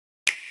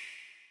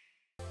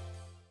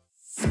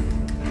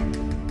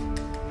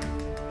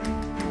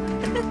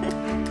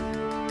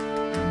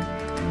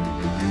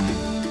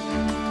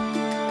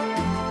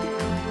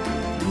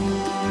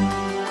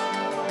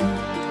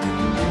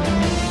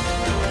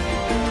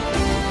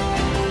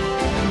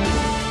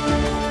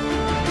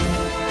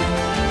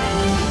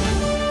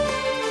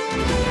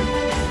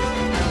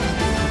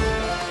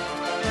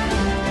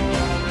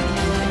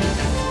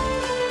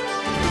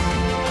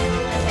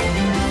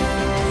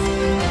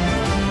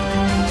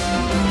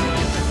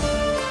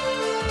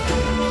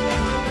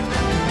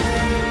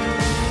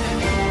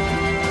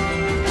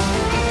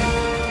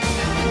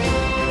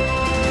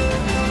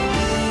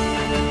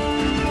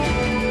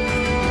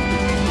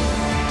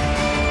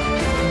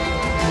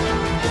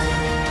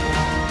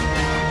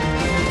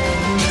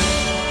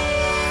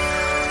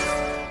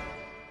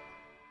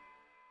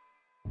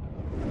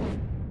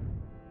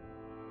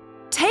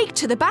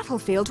to the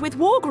battlefield with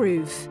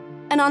Wargroove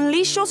and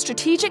unleash your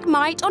strategic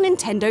might on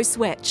Nintendo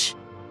Switch.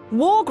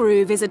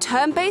 Wargroove is a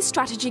turn-based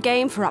strategy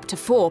game for up to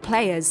 4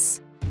 players.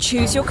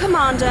 Choose your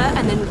commander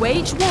and then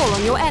wage war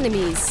on your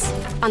enemies,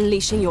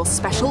 unleashing your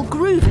special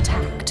groove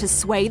attack to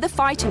sway the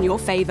fight in your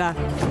favour.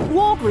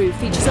 Wargroove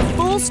features a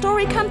full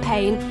story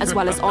campaign as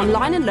well as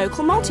online and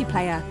local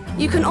multiplayer.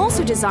 You can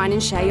also design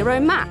and share your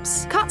own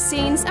maps,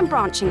 cutscenes and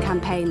branching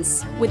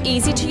campaigns, with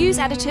easy-to-use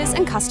editors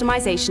and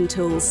customization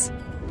tools.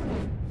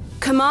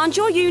 Command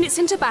your units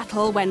into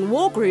battle when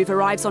Wargroove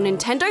arrives on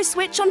Nintendo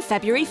Switch on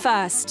February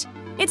 1st.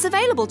 It's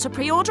available to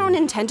pre-order on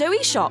Nintendo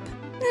eShop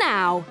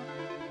now.